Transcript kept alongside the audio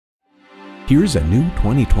Here's a new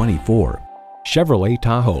 2024 Chevrolet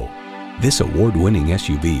Tahoe. This award-winning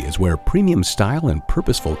SUV is where premium style and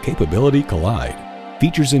purposeful capability collide.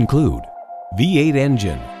 Features include V8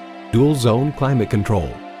 engine, dual-zone climate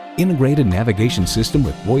control, integrated navigation system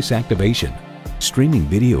with voice activation, streaming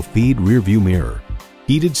video feed rear-view mirror,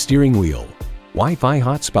 heated steering wheel, Wi-Fi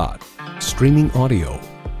hotspot, streaming audio,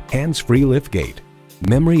 hands-free liftgate,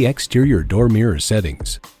 memory exterior door mirror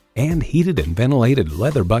settings, and heated and ventilated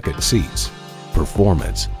leather bucket seats.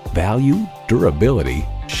 Performance, value, durability,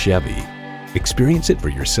 Chevy. Experience it for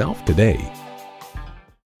yourself today.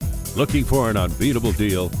 Looking for an unbeatable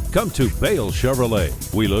deal? Come to Bale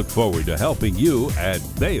Chevrolet. We look forward to helping you at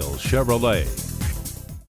Bale Chevrolet.